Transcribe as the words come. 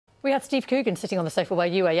We had Steve Coogan sitting on the sofa where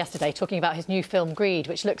you were yesterday talking about his new film Greed,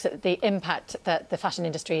 which looks at the impact that the fashion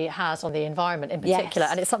industry has on the environment in particular.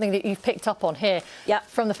 Yes. And it's something that you've picked up on here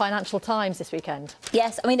from the Financial Times this weekend.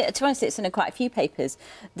 Yes, I mean, to be honest, it's in quite a few papers.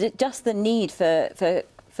 Just the need for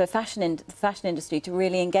the fashion industry to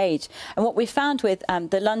really engage. And what we found with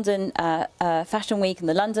the London Fashion Week and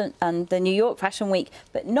the London and the New York Fashion Week,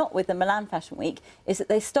 but not with the Milan Fashion Week, is that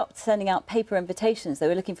they stopped sending out paper invitations. They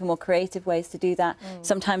were looking for more creative ways to do that.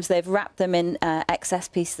 Sometimes they've wrapped them in excess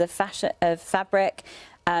pieces of fabric.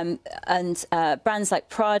 And brands like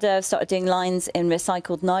Prada have started doing lines in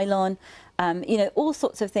recycled nylon. You know, all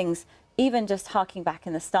sorts of things. Even just harking back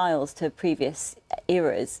in the styles to previous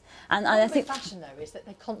eras. And I think fashion, though, is that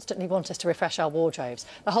they constantly want us to refresh our wardrobes.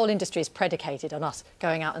 The whole industry is predicated on us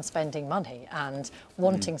going out and spending money and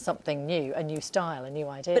wanting something new, a new style, a new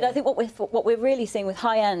idea. But I think what we're really seeing with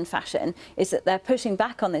high-end fashion is that they're pushing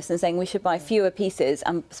back on this and saying we should buy fewer pieces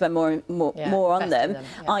and spend more on them,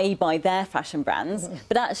 i.e. buy their fashion brands.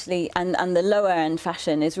 But actually, and the lower-end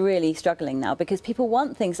fashion is really struggling now because people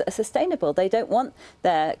want things that are sustainable. They don't want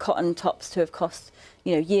their cotton tops to have cost,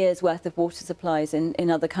 you know, years worth of water supplies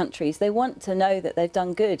in other countries. They want to know that they've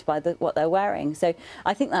done good by what they're wearing. So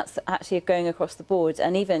I think that's actually going across the board,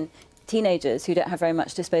 and even teenagers who don't have very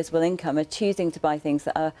much disposable income are choosing to buy things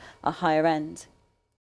that are higher end.